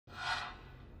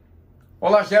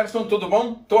Olá Gerson, tudo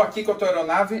bom? Estou aqui com a tua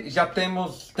aeronave,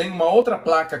 tem uma outra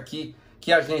placa aqui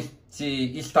que a gente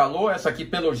instalou, essa aqui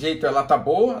pelo jeito ela tá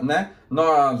boa, né?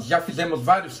 Nós já fizemos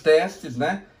vários testes,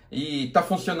 né? E tá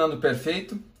funcionando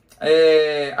perfeito.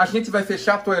 A gente vai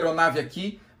fechar a tua aeronave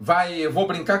aqui, eu vou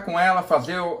brincar com ela,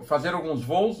 fazer alguns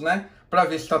voos, né? Para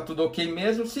ver se está tudo ok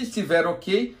mesmo. Se estiver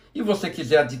ok e você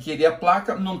quiser adquirir a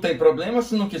placa, não tem problema.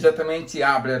 Se não quiser também, a gente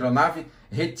abre a aeronave,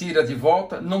 retira de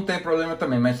volta, não tem problema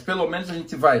também. Mas pelo menos a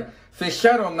gente vai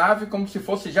fechar a aeronave como se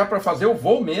fosse já para fazer o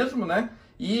voo mesmo, né?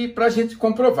 E para a gente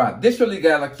comprovar. Deixa eu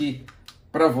ligar ela aqui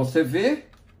para você ver.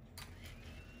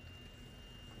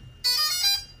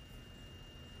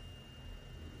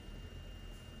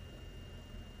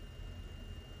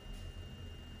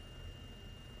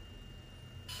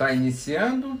 Está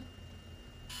iniciando.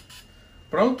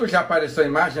 Pronto, já apareceu a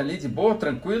imagem ali de boa,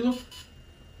 tranquilo.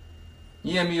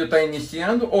 IMU está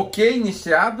iniciando. Ok,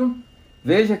 iniciado.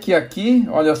 Veja que aqui,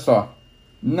 olha só,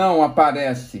 não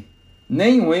aparece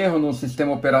nenhum erro no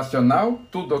sistema operacional.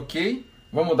 Tudo ok.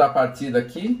 Vamos dar partida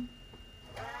aqui.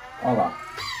 Olha lá.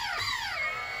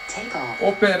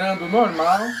 Operando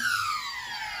normal.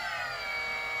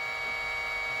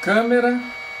 Câmera,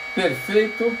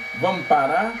 perfeito. Vamos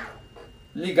parar.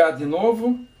 Ligar de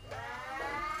novo.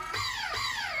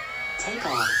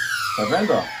 Tá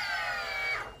vendo, ó?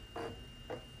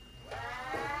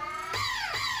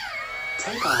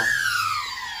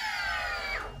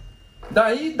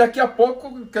 Daqui a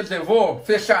pouco, quer dizer, vou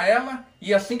fechar ela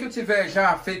e assim que eu tiver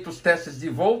já feito os testes de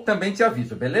voo, também te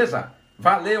aviso, beleza?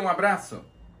 Valeu, um abraço.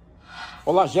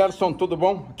 Olá, Gerson, tudo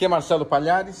bom? Aqui é Marcelo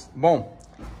Palhares. Bom,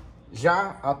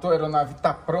 já a tua aeronave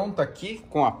está pronta aqui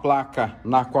com a placa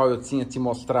na qual eu tinha te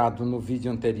mostrado no vídeo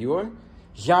anterior.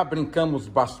 Já brincamos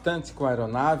bastante com a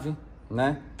aeronave,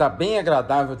 né? Tá bem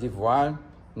agradável de voar,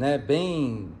 né?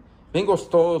 Bem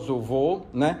gostoso o voo,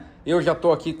 né? Eu já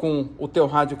estou aqui com o teu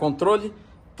rádio controle,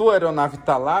 tua aeronave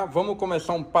está lá. Vamos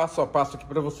começar um passo a passo aqui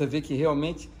para você ver que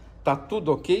realmente tá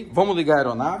tudo ok. Vamos ligar a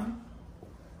aeronave.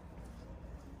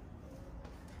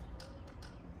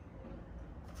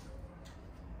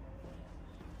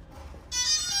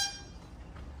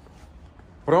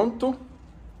 Pronto.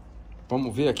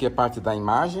 Vamos ver aqui a parte da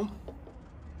imagem.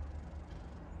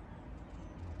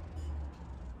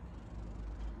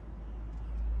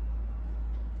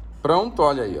 Pronto,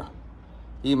 olha aí, ó.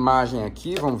 Imagem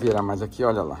aqui, vamos virar mais aqui,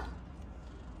 olha lá.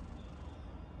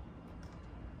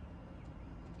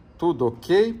 Tudo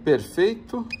ok,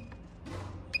 perfeito.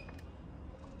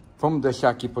 Vamos deixar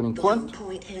aqui por enquanto.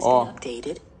 Ó,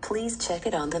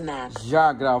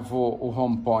 já gravou o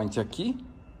home point aqui.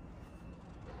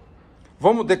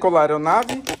 Vamos decolar a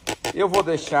aeronave. Eu vou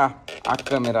deixar a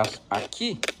câmera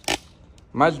aqui,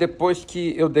 mas depois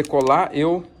que eu decolar,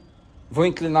 eu vou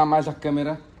inclinar mais a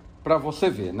câmera para você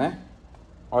ver, né?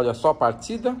 Olha só a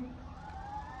partida.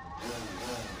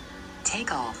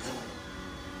 Take off.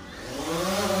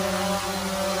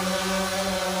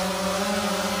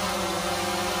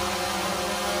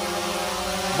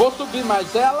 Vou subir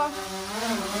mais ela.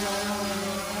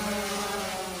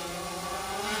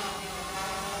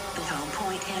 The home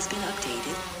point has been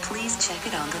updated. Please check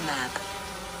it on the map.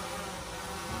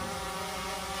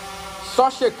 Só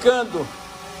checando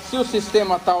se o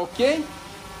sistema tá ok.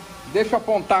 Deixa eu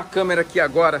apontar a câmera aqui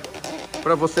agora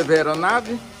para você ver a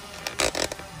aeronave.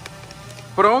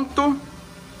 Pronto.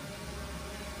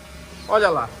 Olha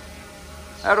lá.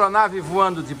 Aeronave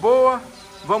voando de boa.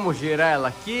 Vamos girar ela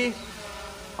aqui.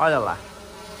 Olha lá.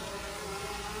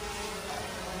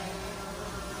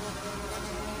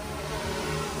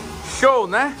 Show,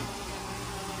 né?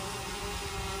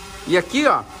 E aqui,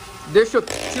 ó, deixa eu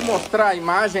te mostrar a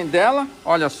imagem dela.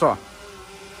 Olha só.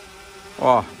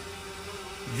 Ó.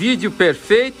 Vídeo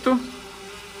perfeito.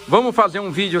 Vamos fazer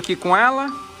um vídeo aqui com ela.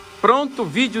 Pronto,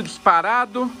 vídeo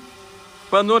disparado.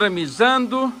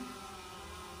 Panoramizando.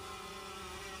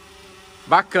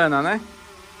 Bacana, né?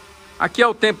 Aqui é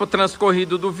o tempo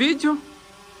transcorrido do vídeo.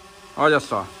 Olha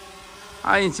só.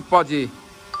 Aí a gente pode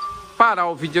parar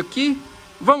o vídeo aqui.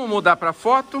 Vamos mudar para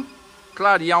foto.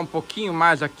 Clarear um pouquinho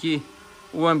mais aqui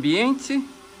o ambiente.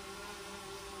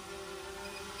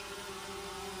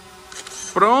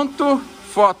 Pronto.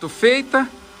 Foto feita,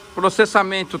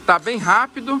 processamento tá bem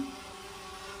rápido.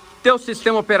 Teu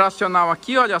sistema operacional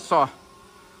aqui, olha só,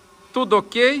 tudo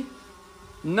ok,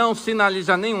 não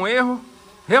sinaliza nenhum erro.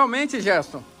 Realmente,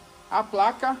 Gerson, a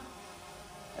placa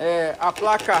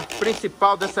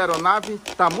principal dessa aeronave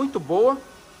tá muito boa.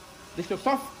 Deixa eu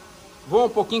só voar um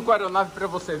pouquinho com a aeronave para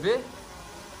você ver.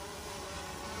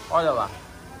 Olha lá.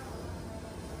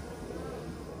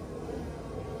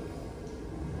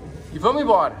 E vamos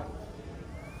embora.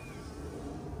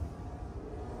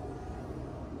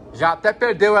 Já até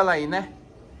perdeu ela aí, né?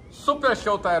 Super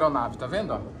show tá a aeronave, tá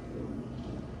vendo, ó?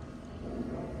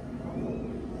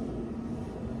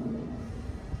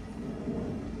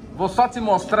 Vou só te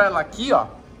mostrar ela aqui, ó.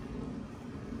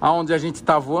 Aonde a gente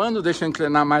tá voando. Deixa eu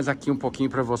inclinar mais aqui um pouquinho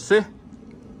para você.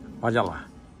 Olha lá.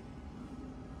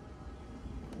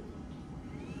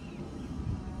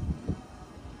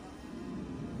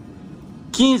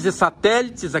 "15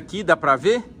 satélites aqui, dá para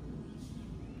ver.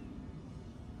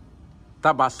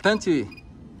 Tá bastante,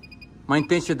 uma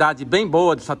intensidade bem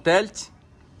boa de satélite.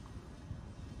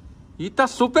 E tá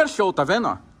super show, tá vendo,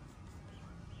 ó?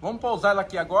 Vamos pousar ela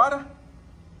aqui agora.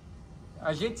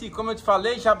 A gente, como eu te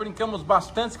falei, já brincamos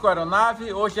bastante com a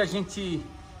aeronave. Hoje a gente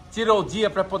tirou o dia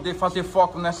para poder fazer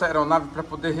foco nessa aeronave, para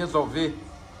poder resolver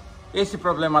esse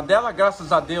problema dela.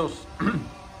 Graças a Deus,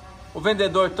 o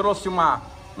vendedor trouxe uma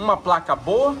placa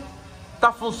boa.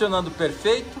 Tá funcionando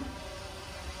perfeito.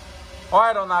 Ó a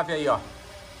aeronave aí, ó.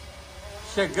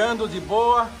 Chegando de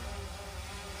boa,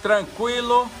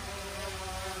 tranquilo.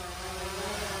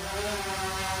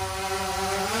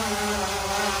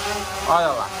 Olha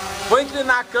lá. Vou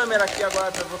inclinar a câmera aqui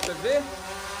agora para você ver.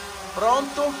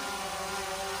 Pronto.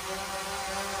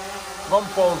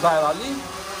 Vamos pousar ela ali.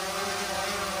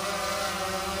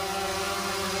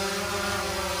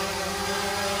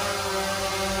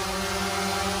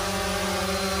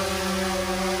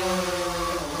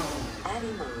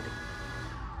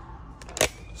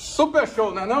 Super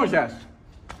show, né não, Gerson?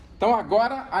 Então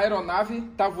agora a aeronave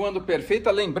tá voando perfeita.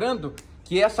 Lembrando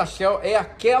que essa shell é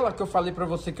aquela que eu falei para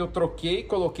você que eu troquei,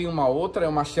 coloquei uma outra, é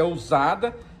uma shell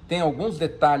usada, tem alguns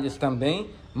detalhes também,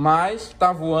 mas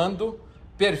tá voando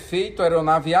perfeito, a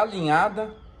aeronave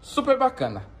alinhada, super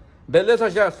bacana. Beleza,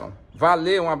 Gerson?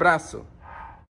 Valeu, um abraço.